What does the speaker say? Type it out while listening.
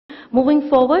Moving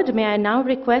forward, may I now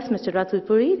request Mr. Ratul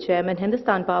Puri, Chairman,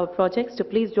 Hindustan Power Projects, to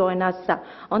please join us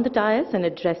on the dais and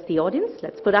address the audience.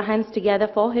 Let's put our hands together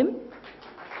for him.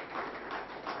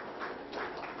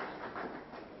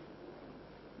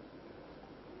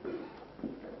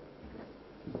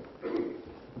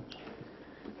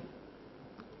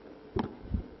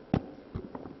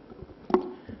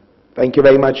 Thank you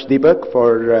very much, Deepak,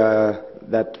 for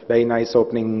those very nice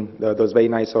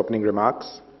opening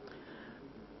remarks.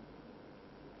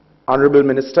 Honorable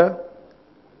Minister,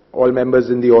 all members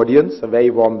in the audience, a very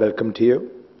warm welcome to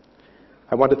you.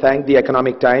 I want to thank the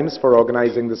Economic Times for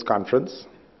organizing this conference.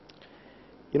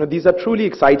 You know, these are truly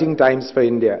exciting times for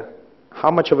India.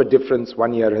 How much of a difference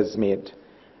 1 year has made.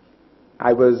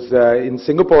 I was in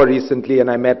Singapore recently and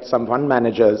I met some fund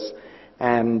managers.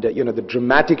 And, the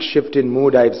dramatic shift in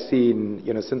mood I've seen,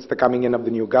 since the coming in of the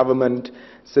new government,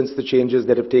 since the changes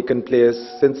that have taken place,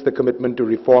 since the commitment to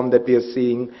reform that we are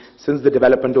seeing, since the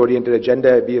development-oriented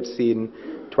agenda we have seen.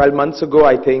 12 months ago,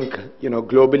 I think,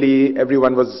 globally,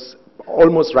 everyone was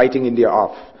almost writing India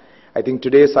off. I think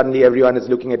today, suddenly, everyone is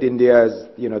looking at India as,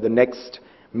 the next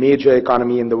major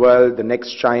economy in the world, the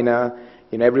next China.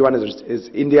 Everyone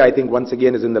India, I think, once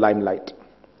again, is in the limelight.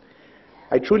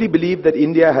 I truly believe that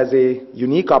India has a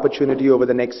unique opportunity over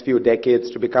the next few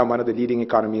decades to become one of the leading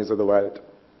economies of the world,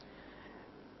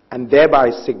 and thereby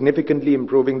significantly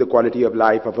improving the quality of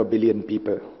life of 1 billion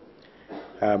people.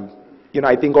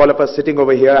 I think all of us sitting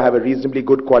over here have a reasonably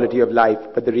good quality of life,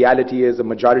 but the reality is a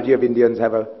majority of Indians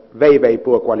have a very, very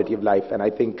poor quality of life, and I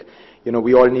think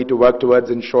we all need to work towards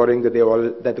ensuring that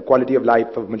the quality of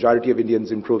life of majority of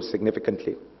Indians improves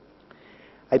significantly.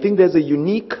 I think there's a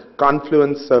unique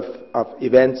confluence of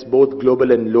events, both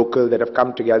global and local, that have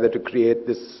come together to create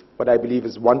this, what I believe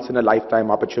is once-in-a-lifetime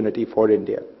opportunity for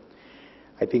India.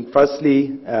 I think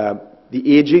firstly, the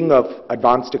aging of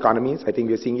advanced economies. I think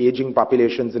we're seeing aging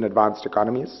populations in advanced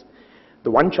economies.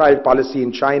 The one-child policy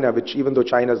in China, which even though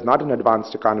China is not an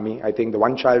advanced economy, I think the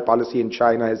one-child policy in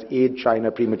China has aged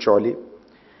China prematurely.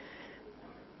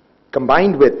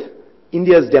 Combined with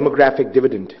India's demographic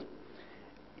dividend,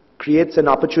 creates an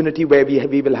opportunity where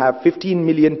we will have 15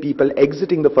 million people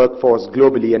exiting the workforce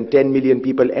globally and 10 million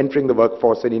people entering the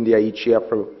workforce in India each year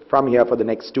from here for the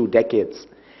next 2 decades.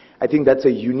 I think that's a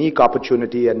unique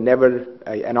opportunity and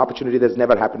an opportunity that's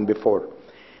never happened before.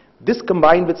 This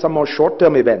combined with some more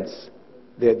short-term events,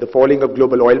 the falling of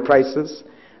global oil prices,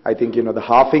 I think, the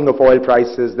halving of oil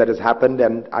prices that has happened,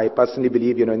 and I personally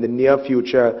believe, in the near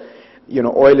future,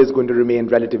 oil is going to remain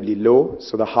relatively low.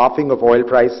 So the halving of oil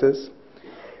prices,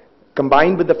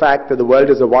 combined with the fact that the world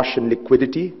is awash in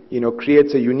liquidity,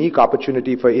 creates a unique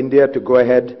opportunity for India to go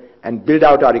ahead and build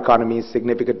out our economy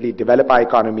significantly, develop our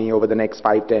economy over the next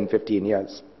 5, 10, 15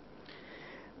 years.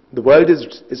 The world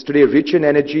is today rich in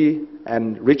energy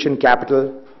and rich in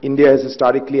capital. India has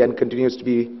historically and continues to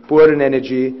be poor in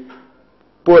energy,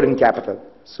 poor in capital.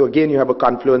 So again, you have a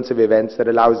confluence of events that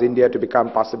allows India to become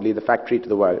possibly the factory to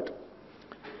the world.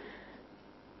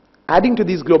 Adding to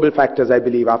these global factors, I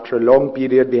believe, after a long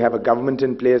period, we have a government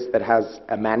in place that has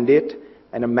a mandate,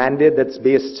 and a mandate that's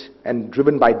based and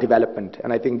driven by development.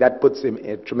 And I think that puts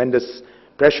a tremendous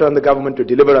pressure on the government to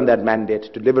deliver on that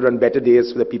mandate, to deliver on better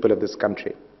days for the people of this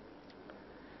country.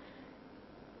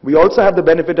 We also have the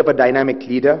benefit of a dynamic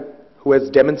leader who has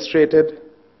demonstrated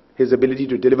his ability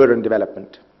to deliver on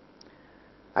development.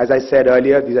 As I said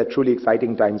earlier, these are truly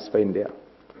exciting times for India.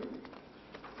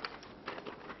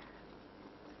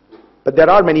 But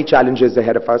there are many challenges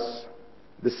ahead of us.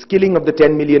 The skilling of the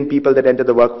 10 million people that enter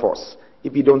the workforce.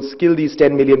 If we don't skill these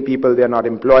 10 million people, they are not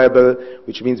employable,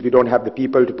 which means we don't have the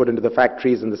people to put into the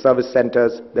factories and the service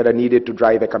centers that are needed to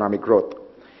drive economic growth.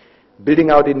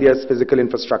 Building out India's physical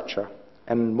infrastructure,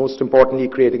 and most importantly,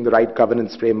 creating the right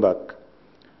governance framework.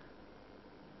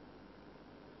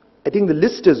 I think the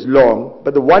list is long,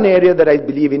 but the one area that I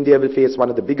believe India will face one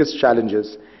of the biggest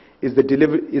challenges is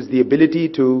the ability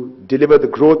to deliver the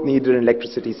growth needed in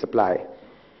electricity supply.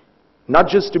 Not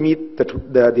just to meet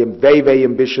the very, very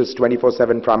ambitious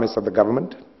 24/7 promise of the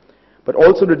government, but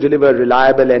also to deliver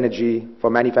reliable energy for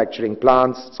manufacturing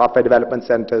plants, software development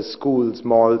centers, schools,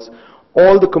 malls,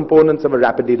 all the components of a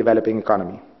rapidly developing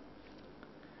economy.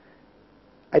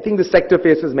 I think the sector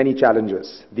faces many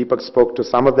challenges. Deepak spoke to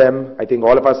some of them. I think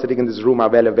all of us sitting in this room are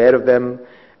well aware of them.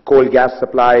 Coal gas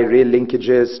supply, rail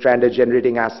linkages, stranded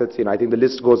generating assets, I think the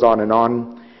list goes on and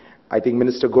on. I think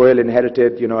Minister Goyal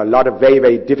inherited, a lot of very,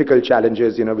 very difficult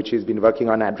challenges, which he's been working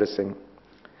on addressing.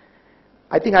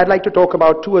 I think I'd like to talk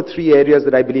about 2 or 3 areas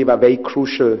that I believe are very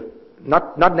crucial,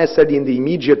 not necessarily in the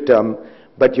immediate term,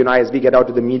 but, as we get out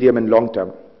to the medium and long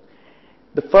term.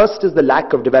 The first is the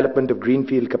lack of development of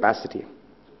greenfield capacity.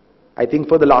 I think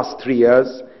for the last 3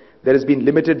 years, there has been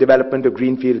limited development of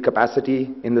greenfield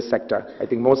capacity in the sector. I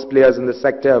think most players in the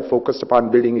sector have focused upon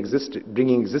bringing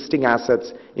existing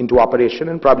assets into operation,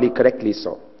 and probably correctly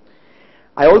so.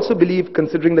 I also believe,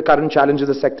 considering the current challenges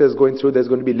the sector is going through, there's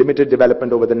going to be limited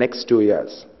development over the next 2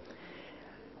 years.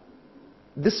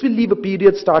 This will leave a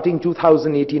period starting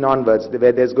 2018 onwards,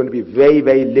 where there's going to be very,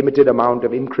 very limited amount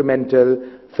of incremental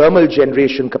thermal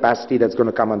generation capacity that's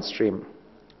going to come on stream.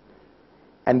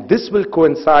 And this will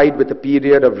coincide with a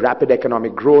period of rapid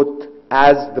economic growth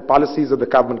as the policies of the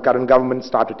current government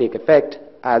start to take effect,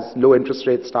 as low interest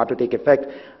rates start to take effect.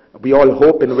 We all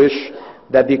hope and wish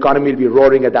that the economy will be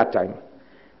roaring at that time.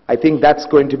 I think that's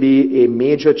going to be a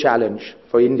major challenge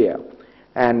for India.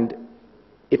 And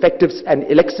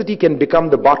electricity can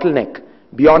become the bottleneck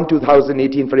beyond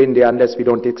 2018 for India unless we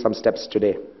don't take some steps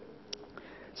today.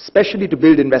 Especially to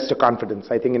build investor confidence.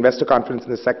 I think investor confidence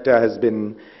in the sector has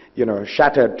been,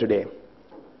 shattered today.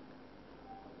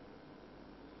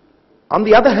 On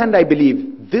the other hand, I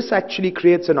believe this actually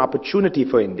creates an opportunity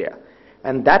for India.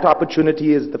 And that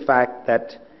opportunity is the fact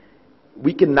that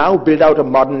we can now build out a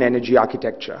modern energy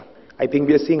architecture. I think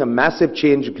we are seeing a massive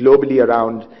change globally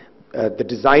around the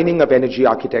designing of energy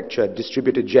architecture,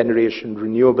 distributed generation,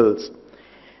 renewables.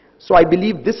 So I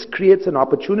believe this creates an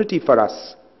opportunity for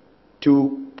us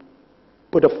to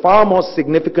put a far more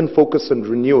significant focus on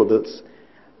renewables.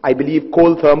 I believe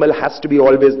coal thermal has to be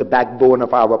always the backbone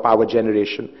of our power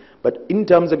generation. But in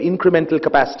terms of incremental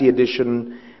capacity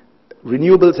addition,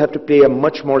 renewables have to play a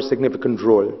much more significant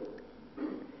role.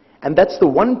 And that's the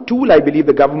one tool I believe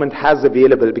the government has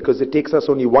available, because it takes us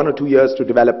only 1 or 2 years to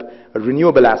develop a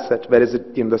renewable asset, whereas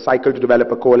the cycle to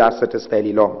develop a coal asset is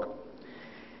fairly long.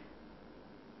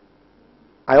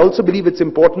 I also believe it's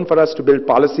important for us to build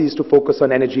policies to focus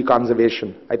on energy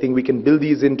conservation. I think we can build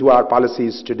these into our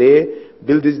policies today,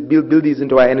 build these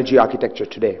into our energy architecture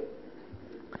today.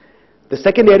 The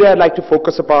second area I'd like to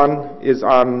focus upon is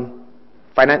on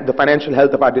the financial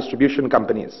health of our distribution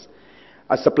companies.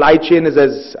 Our supply chain is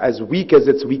as weak as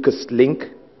its weakest link,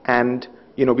 and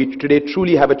we today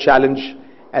truly have a challenge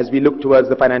as we look towards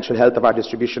the financial health of our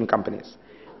distribution companies.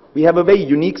 We have a very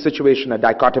unique situation, a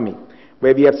dichotomy,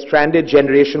 where we have stranded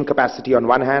generation capacity on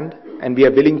one hand, and we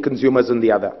have willing consumers on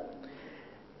the other.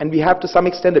 And we have to some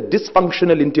extent a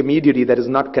dysfunctional intermediary that is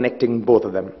not connecting both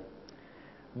of them.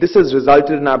 This has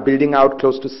resulted in our building out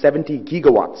close to 70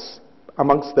 gigawatts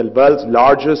amongst the world's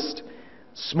largest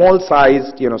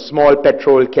small-sized, small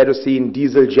petrol, kerosene,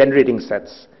 diesel generating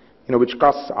sets, which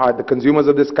costs the consumers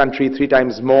of this country 3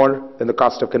 times more than the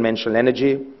cost of conventional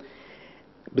energy.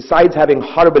 Besides having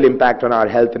horrible impact on our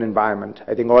health and environment.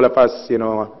 I think all of us,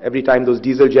 every time those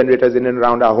diesel generators in and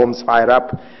around our homes fire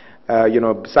up,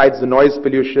 besides the noise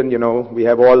pollution, we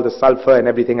have all the sulfur and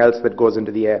everything else that goes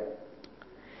into the air.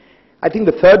 I think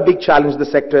the third big challenge the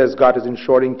sector has got is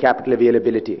ensuring capital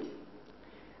availability.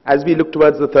 As we look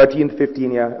towards the 13th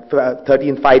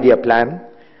five-year plan,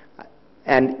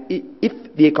 and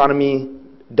if the economy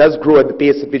does grow at the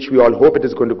pace at which we all hope it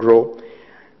is going to grow,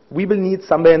 we will need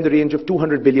somewhere in the range of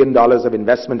 $200 billion of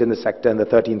investment in the sector in the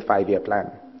 13th five-year plan.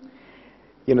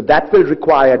 That will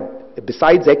require,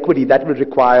 besides equity, that will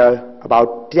require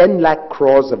about 10 lakh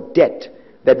crores of debt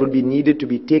that will be needed to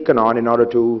be taken on in order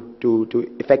to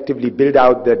effectively build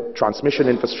out the transmission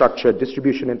infrastructure,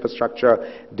 distribution infrastructure,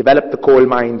 develop the coal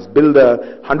mines, build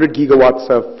 100 gigawatts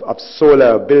of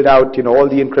solar, build out all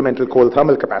the incremental coal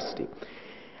thermal capacity.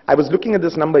 I was looking at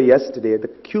this number yesterday. The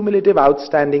cumulative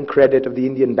outstanding credit of the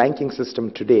Indian banking system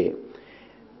today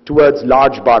towards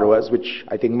large borrowers, which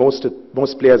I think most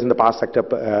players in the power sector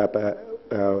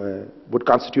would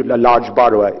constitute a large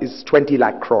borrower, is 20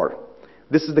 lakh crore.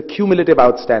 This is the cumulative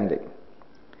outstanding.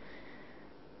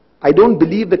 I don't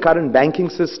believe the current banking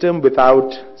system,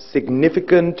 without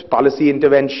significant policy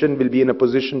intervention, will be in a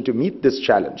position to meet this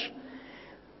challenge.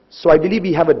 So I believe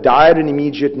we have a dire and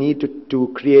immediate need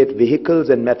to create vehicles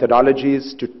and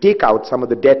methodologies to take out some of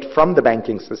the debt from the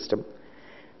banking system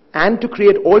and to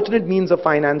create alternate means of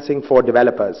financing for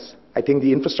developers. I think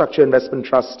the Infrastructure Investment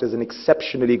Trust is an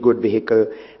exceptionally good vehicle,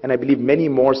 and I believe many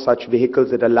more such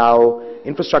vehicles that allow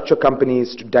infrastructure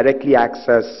companies to directly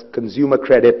access consumer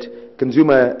credit,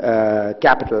 consumer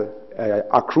capital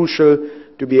are crucial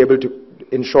to be able to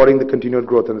ensuring the continued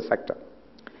growth in the sector.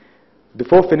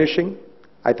 Before finishing,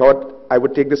 I thought I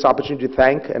would take this opportunity to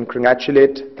thank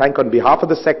on behalf of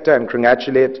the sector and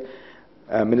congratulate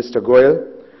Minister Goyal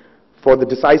for the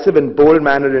decisive and bold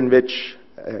manner in which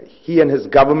he and his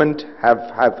government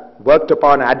have worked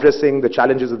upon addressing the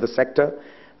challenges of the sector.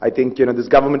 I think, this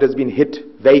government has been hit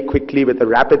very quickly with a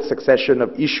rapid succession of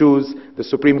issues, the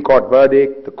Supreme Court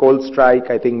verdict, the coal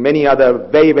strike, I think many other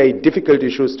very, very difficult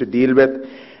issues to deal with.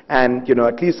 And,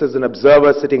 at least as an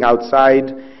observer sitting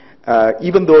outside,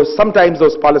 even though sometimes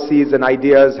those policies and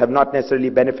ideas have not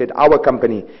necessarily benefited our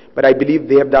company, but I believe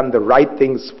they have done the right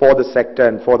things for the sector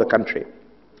and for the country.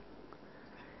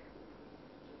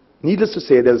 Needless to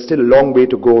say, there's still a long way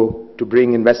to go to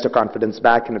bring investor confidence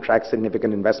back and attract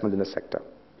significant investment in the sector.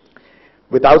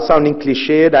 Without sounding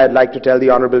cliched, I'd like to tell the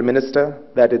Honorable Minister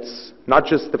that it's not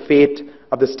just the fate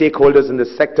of the stakeholders in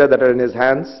this sector that are in his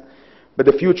hands, but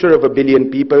the future of 1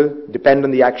 billion people depend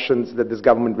on the actions that this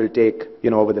government will take,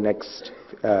 over the next,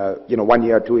 1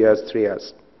 year, 2 years, 3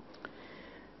 years.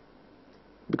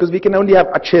 Because we can only have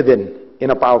Achhe Din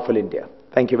in a powerful India.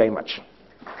 Thank you very much.